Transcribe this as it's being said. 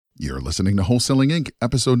You're listening to Wholesaling Inc.,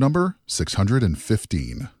 episode number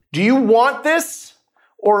 615. Do you want this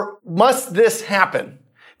or must this happen?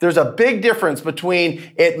 There's a big difference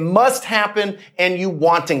between it must happen and you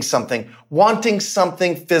wanting something. Wanting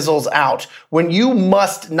something fizzles out. When you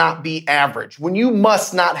must not be average, when you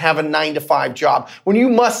must not have a 9-to-5 job, when you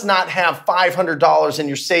must not have $500 in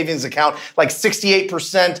your savings account like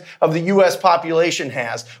 68% of the US population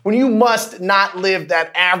has, when you must not live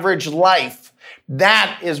that average life,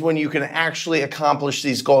 that is when you can actually accomplish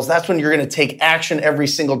these goals. That's when you're going to take action every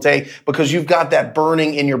single day because you've got that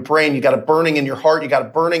burning in your brain. You got a burning in your heart. You got a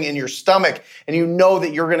burning in your stomach, and you know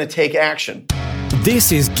that you're going to take action.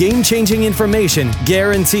 This is game-changing information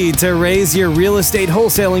guaranteed to raise your real estate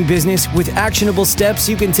wholesaling business with actionable steps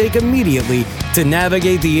you can take immediately to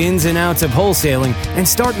navigate the ins and outs of wholesaling and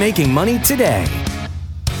start making money today.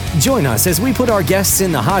 Join us as we put our guests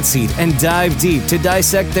in the hot seat and dive deep to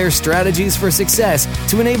dissect their strategies for success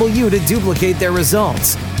to enable you to duplicate their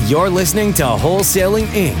results. You're listening to Wholesaling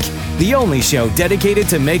Inc., the only show dedicated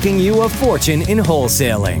to making you a fortune in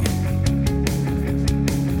wholesaling.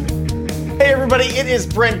 Hey everybody, it is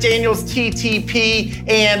Brent Daniels, TTP,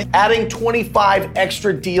 and adding 25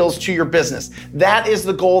 extra deals to your business. That is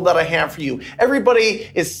the goal that I have for you. Everybody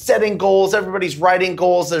is setting goals. Everybody's writing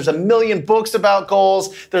goals. There's a million books about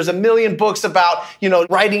goals. There's a million books about,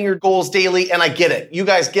 writing your goals daily, and I get it. You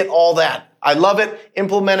guys get all that. I love it.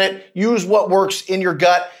 Implement it. Use what works in your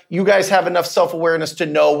gut. You guys have enough self-awareness to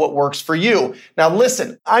know what works for you. Now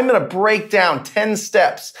listen, I'm going to break down 10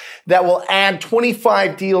 steps that will add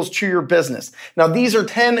 25 deals to your business. Now these are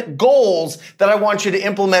 10 goals that I want you to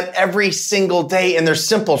implement every single day, and they're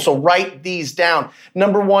simple. So write these down.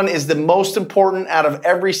 Number one is the most important out of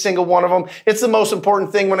every single one of them. It's the most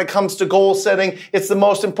important thing when it comes to goal setting. It's the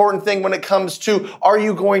most important thing when it comes to, are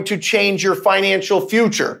you going to change your financial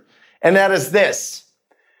future? And that is this.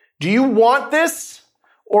 Do you want this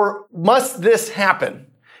or must this happen?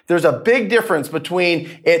 There's a big difference between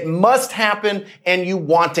it must happen and you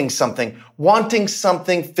wanting something. Wanting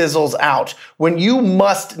something fizzles out. When you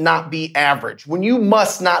must not be average, when you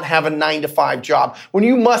must not have a 9-to-5 job, when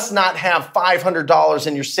you must not have $500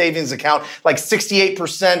 in your savings account like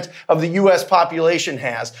 68% of the US population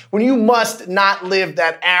has, when you must not live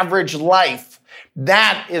that average life,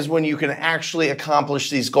 that is when you can actually accomplish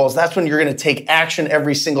these goals. That's when you're going to take action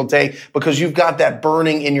every single day because you've got that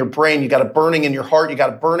burning in your brain. You got a burning in your heart. You got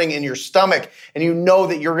a burning in your stomach, and you know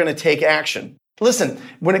that you're going to take action. Listen,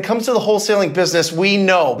 when it comes to the wholesaling business, we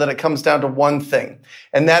know that it comes down to one thing,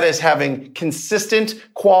 and that is having consistent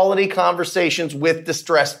quality conversations with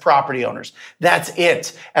distressed property owners. That's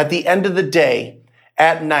it. At the end of the day,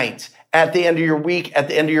 at night, at the end of your week, at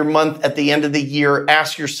the end of your month, at the end of the year,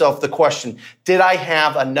 ask yourself the question, did I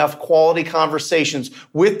have enough quality conversations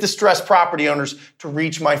with distressed property owners to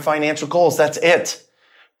reach my financial goals? That's it.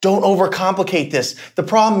 Don't overcomplicate this. The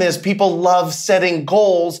problem is people love setting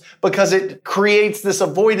goals because it creates this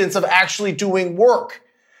avoidance of actually doing work,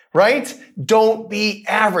 right? Don't be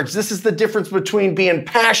average. This is the difference between being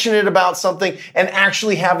passionate about something and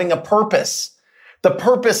actually having a purpose. The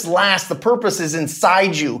purpose lasts. The purpose is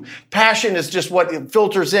inside you. Passion is just what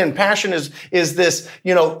filters in. Passion is this,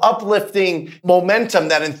 uplifting momentum,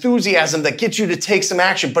 that enthusiasm that gets you to take some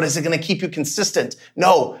action. But is it going to keep you consistent?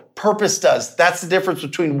 No, purpose does. That's the difference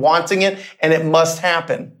between wanting it and it must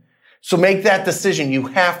happen. So make that decision. You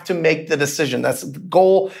have to make the decision. That's the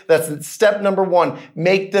goal. That's step number one.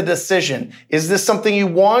 Make the decision. Is this something you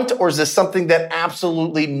want or is this something that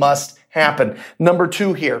absolutely must happen? Number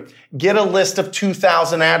two here, get a list of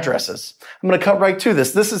 2,000 addresses. I'm going to cut right to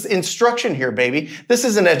this. This is instruction here, baby. This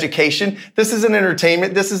isn't education. This isn't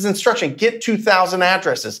entertainment. This is instruction. Get 2,000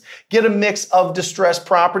 addresses. Get a mix of distressed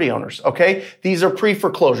property owners, okay? These are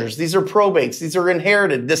pre-foreclosures. These are probates. These are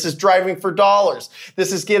inherited. This is driving for dollars.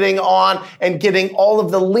 This is getting on and getting all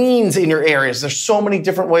of the liens in your areas. There's so many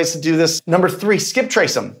different ways to do this. Number three, skip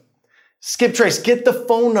trace them. Skip trace, get the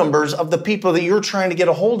phone numbers of the people that you're trying to get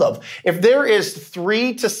a hold of. If there is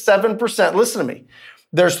 3 to 7%, listen to me,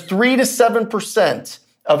 there's 3 to 7%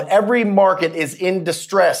 of every market is in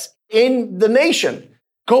distress in the nation.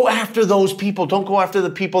 Go after those people. Don't go after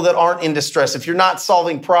the people that aren't in distress. If you're not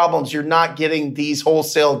solving problems, you're not getting these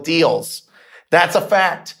wholesale deals. That's a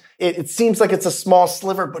fact. It seems like it's a small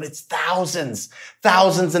sliver, but it's thousands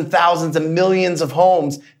and thousands and millions of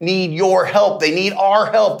homes need your help. They need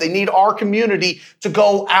our help. They need our community to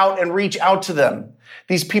go out and reach out to them.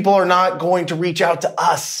 These people are not going to reach out to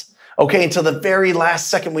us. Okay, until the very last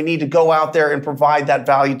second, we need to go out there and provide that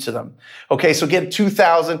value to them. Okay, so get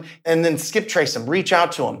 2,000 and then skip trace them, reach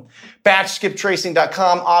out to them.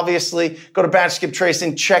 BatchSkipTracing.com, obviously. Go to Batch Skip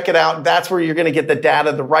Tracing, check it out. That's where you're going to get the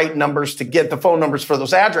data, the right numbers to get the phone numbers for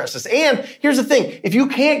those addresses. And here's the thing, if you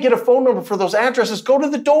can't get a phone number for those addresses, go to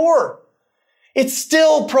the door. It's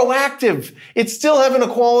still proactive. It's still having a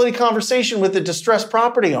quality conversation with the distressed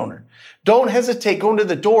property owner. Don't hesitate going to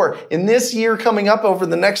the door. In this year coming up over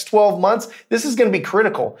the next 12 months, this is going to be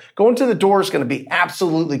critical. Going to the door is going to be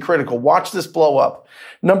absolutely critical. Watch this blow up.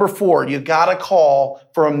 Number 4, you got to call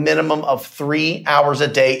for a minimum of 3 hours a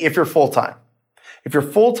day if you're full-time. If you're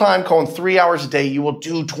full-time calling 3 hours a day, you will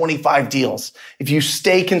do 25 deals. If you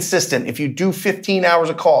stay consistent, if you do 15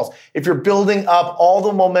 hours of calls, if you're building up all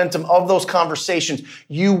the momentum of those conversations,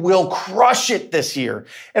 you will crush it this year.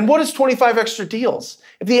 And what is 25 extra deals?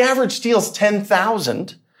 If the average deal is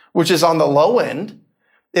 10,000, which is on the low end,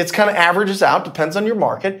 it's kind of averages out, depends on your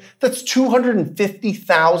market. That's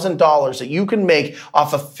 $250,000 that you can make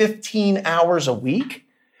off of 15 hours a week.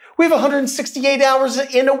 We have 168 hours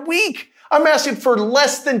in a week. I'm asking for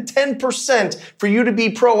less than 10% for you to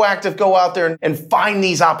be proactive, go out there and find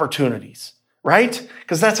these opportunities, right?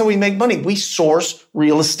 Because that's how we make money. We source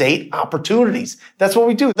real estate opportunities. That's what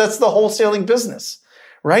we do. That's the wholesaling business,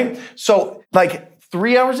 right? So like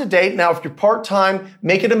 3 hours a day. Now, if you're part-time,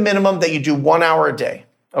 make it a minimum that you do 1 hour a day.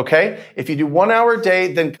 Okay? If you do 1 hour a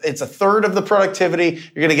day, then it's a third of the productivity.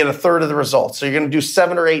 You're going to get a third of the results. So you're going to do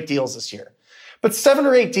 7 or 8 deals this year. But 7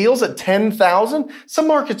 or 8 deals at 10,000, some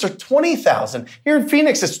markets are 20,000. Here in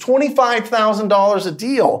Phoenix, it's $25,000 a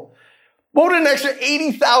deal. What would an extra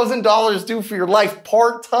 $80,000 do for your life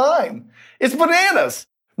part-time? It's bananas.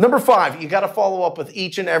 Number 5, you got to follow up with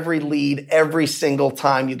each and every lead every single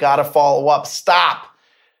time. You got to follow up. Stop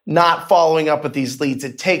not following up with these leads.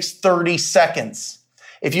 It takes 30 seconds.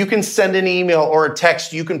 If you can send an email or a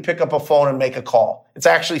text, you can pick up a phone and make a call. It's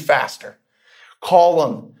actually faster. Call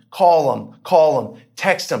them.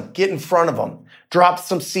 Text them, get in front of them, drop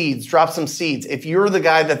some seeds. If you're the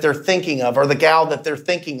guy that they're thinking of or the gal that they're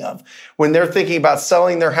thinking of, when they're thinking about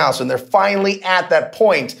selling their house and they're finally at that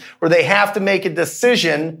point where they have to make a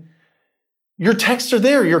decision, your texts are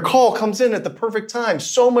there. Your call comes in at the perfect time.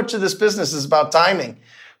 So much of this business is about timing.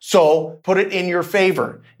 So put it in your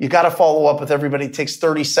favor. You got to follow up with everybody. It takes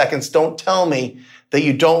 30 seconds. Don't tell me that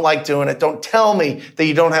you don't like doing it. Don't tell me that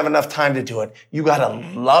you don't have enough time to do it. You got to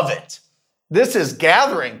love it. This is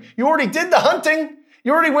gathering. You already did the hunting.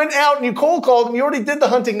 You already went out and you cold called them. You already did the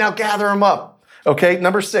hunting. Now gather them up. Okay.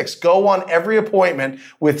 Number 6, go on every appointment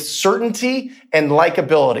with certainty and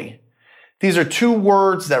likability. These are 2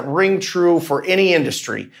 words that ring true for any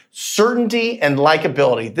industry. Certainty and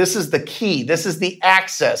likability. This is the key. This is the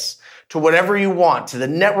access to whatever you want, to the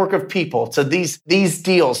network of people, to these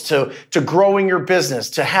deals, to growing your business,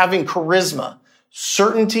 to having charisma.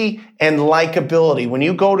 Certainty and likability. When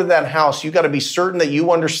you go to that house, you got to be certain that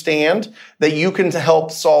you understand that you can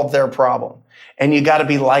help solve their problem. And you got to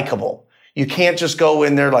be likable. You can't just go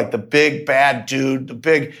in there like the big bad dude, the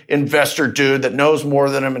big investor dude that knows more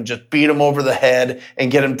than him and just beat him over the head and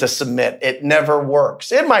get him to submit. It never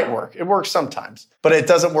works. It might work. It works sometimes, but it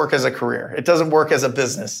doesn't work as a career. It doesn't work as a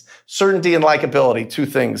business. Certainty and likability, 2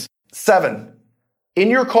 things. 7, in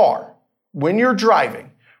your car, when you're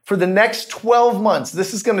driving, for the next 12 months,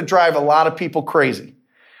 this is going to drive a lot of people crazy.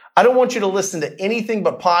 I don't want you to listen to anything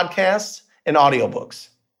but podcasts and audiobooks.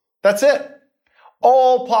 That's it.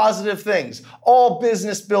 All positive things, all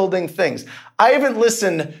business building things. I haven't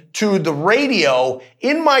listened to the radio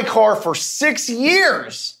in my car for 6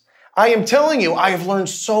 years. I am telling you, I have learned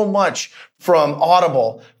so much from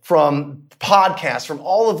Audible, from podcasts, from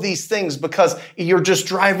all of these things because you're just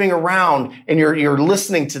driving around and you're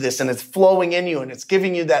listening to this and it's flowing in you and it's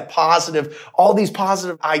giving you that positive, all these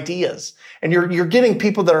positive ideas. And you're getting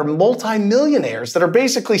people that are multimillionaires that are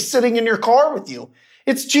basically sitting in your car with you.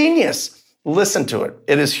 It's genius. Listen to it.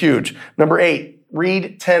 It is huge. Number 8,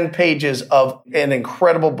 read 10 pages of an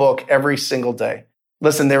incredible book every single day.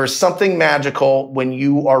 Listen, there is something magical when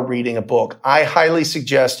you are reading a book. I highly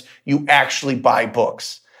suggest you actually buy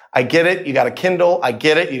books. I get it. You got a Kindle. I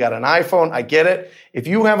get it. You got an iPhone. I get it. If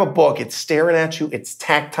you have a book, it's staring at you. It's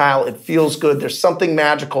tactile. It feels good. There's something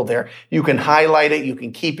magical there. You can highlight it. You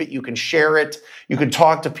can keep it. You can share it. You can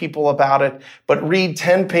talk to people about it. But read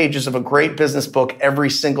 10 pages of a great business book every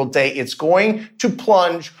single day. It's going to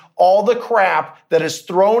plunge all the crap that is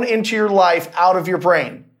thrown into your life out of your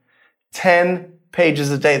brain. 10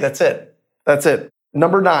 pages a day. That's it. That's it.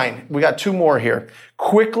 Number 9, we got 2 more here.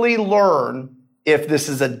 Quickly learn if this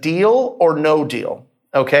is a deal or no deal.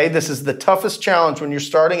 Okay, this is the toughest challenge when you're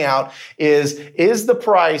starting out is the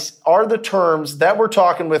price, are the terms that we're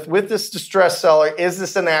talking with this distressed seller, is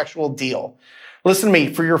this an actual deal? Listen to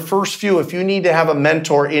me, for your first few, if you need to have a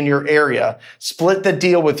mentor in your area, split the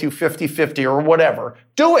deal with you 50-50 or whatever,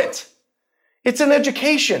 do it. It's an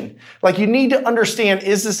education. Like, you need to understand,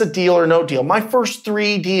 is this a deal or no deal? My first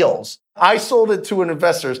 3 deals, I sold it to an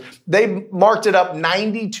investors. They marked it up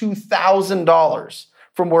 $92,000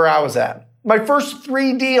 from where I was at. My first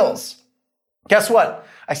 3 deals. Guess what?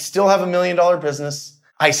 I still have $1 million business.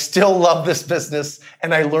 I still love this business,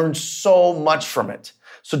 and I learned so much from it.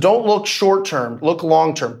 So don't look short-term, look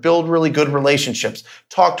long-term. Build really good relationships.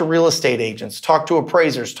 Talk to real estate agents, talk to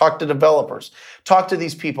appraisers, talk to developers. Talk to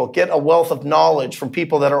these people. Get a wealth of knowledge from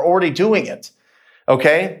people that are already doing it.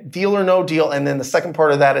 Okay? Deal or no deal. And then the second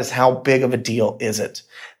part of that is, how big of a deal is it?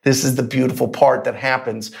 This is the beautiful part that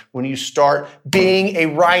happens when you start being a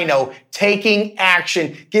rhino, taking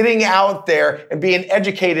action, getting out there and being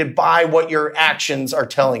educated by what your actions are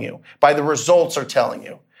telling you, by the results are telling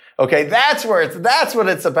you. Okay, that's what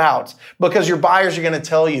it's about, because your buyers are going to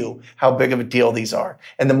tell you how big of a deal these are.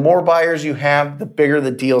 And the more buyers you have, the bigger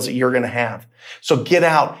the deals that you're going to have. So get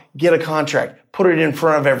out, get a contract, put it in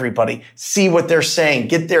front of everybody, see what they're saying,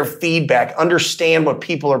 get their feedback, understand what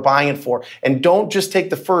people are buying it for. And don't just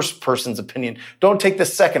take the first person's opinion. Don't take the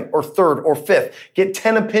second or third or fifth. Get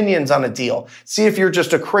 10 opinions on a deal. See if you're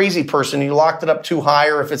just a crazy person, you locked it up too high,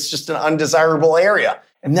 or if it's just an undesirable area.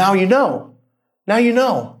 And now you know. Now you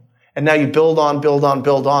know. And now you build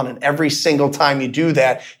on. And every single time you do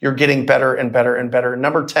that, you're getting better and better and better.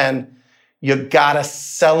 Number 10, you gotta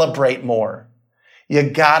celebrate more. You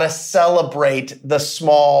gotta celebrate the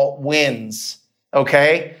small wins,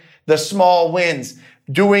 okay? The small wins.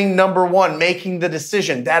 Doing number 1, making the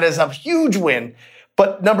decision. That is a huge win.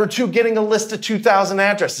 But number 2, getting a list of 2,000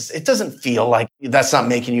 addresses. It doesn't feel like that's not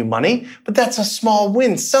making you money, but that's a small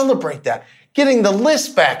win. Celebrate that. Getting the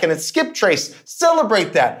list back and it's skip trace.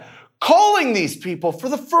 Celebrate that. Calling these people for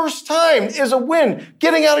the first time is a win.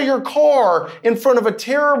 Getting out of your car in front of a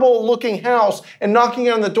terrible looking house and knocking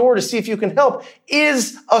on the door to see if you can help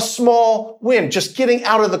is a small win. Just getting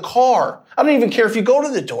out of the car. I don't even care if you go to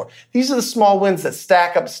the door. These are the small wins that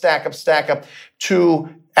stack up to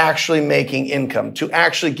actually making income, to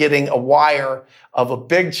actually getting a wire of a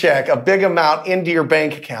big check, a big amount into your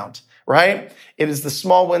bank account, right? It is the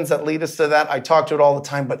small wins that lead us to that. I talk to it all the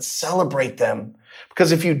time, but celebrate them.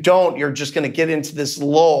 Because if you don't, you're just going to get into this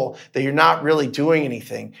lull that you're not really doing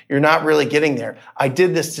anything. You're not really getting there. I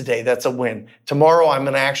did this today. That's a win. Tomorrow, I'm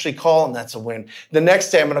going to actually call, and that's a win. The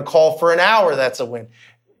next day, I'm going to call for an hour. That's a win.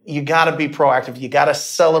 You got to be proactive. You got to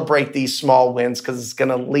celebrate these small wins, because it's going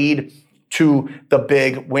to lead to the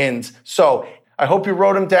big wins. So I hope you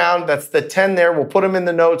wrote them down. That's the 10 there. We'll put them in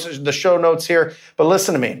the notes, the show notes here. But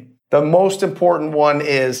listen to me. The most important one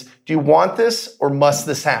is, do you want this or must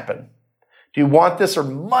this happen? Do you want this or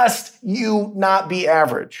must you not be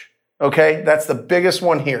average? Okay, that's the biggest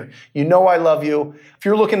one here. You know I love you. If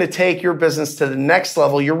you're looking to take your business to the next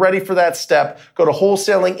level, you're ready for that step, go to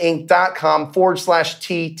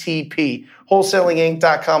wholesalinginc.com/TTP.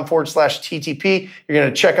 Wholesalinginc.com/TTP. You're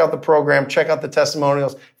going to check out the program, check out the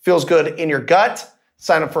testimonials. Feels good in your gut.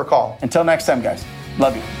 Sign up for a call. Until next time, guys.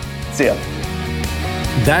 Love you. See ya.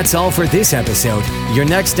 That's all for this episode. Your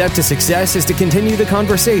next step to success is to continue the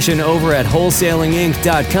conversation over at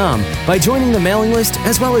wholesalinginc.com by joining the mailing list,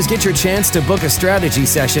 as well as get your chance to book a strategy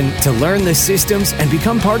session to learn the systems and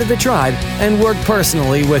become part of the tribe and work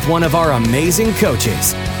personally with one of our amazing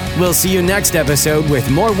coaches. We'll see you next episode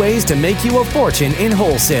with more ways to make you a fortune in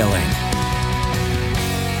wholesaling.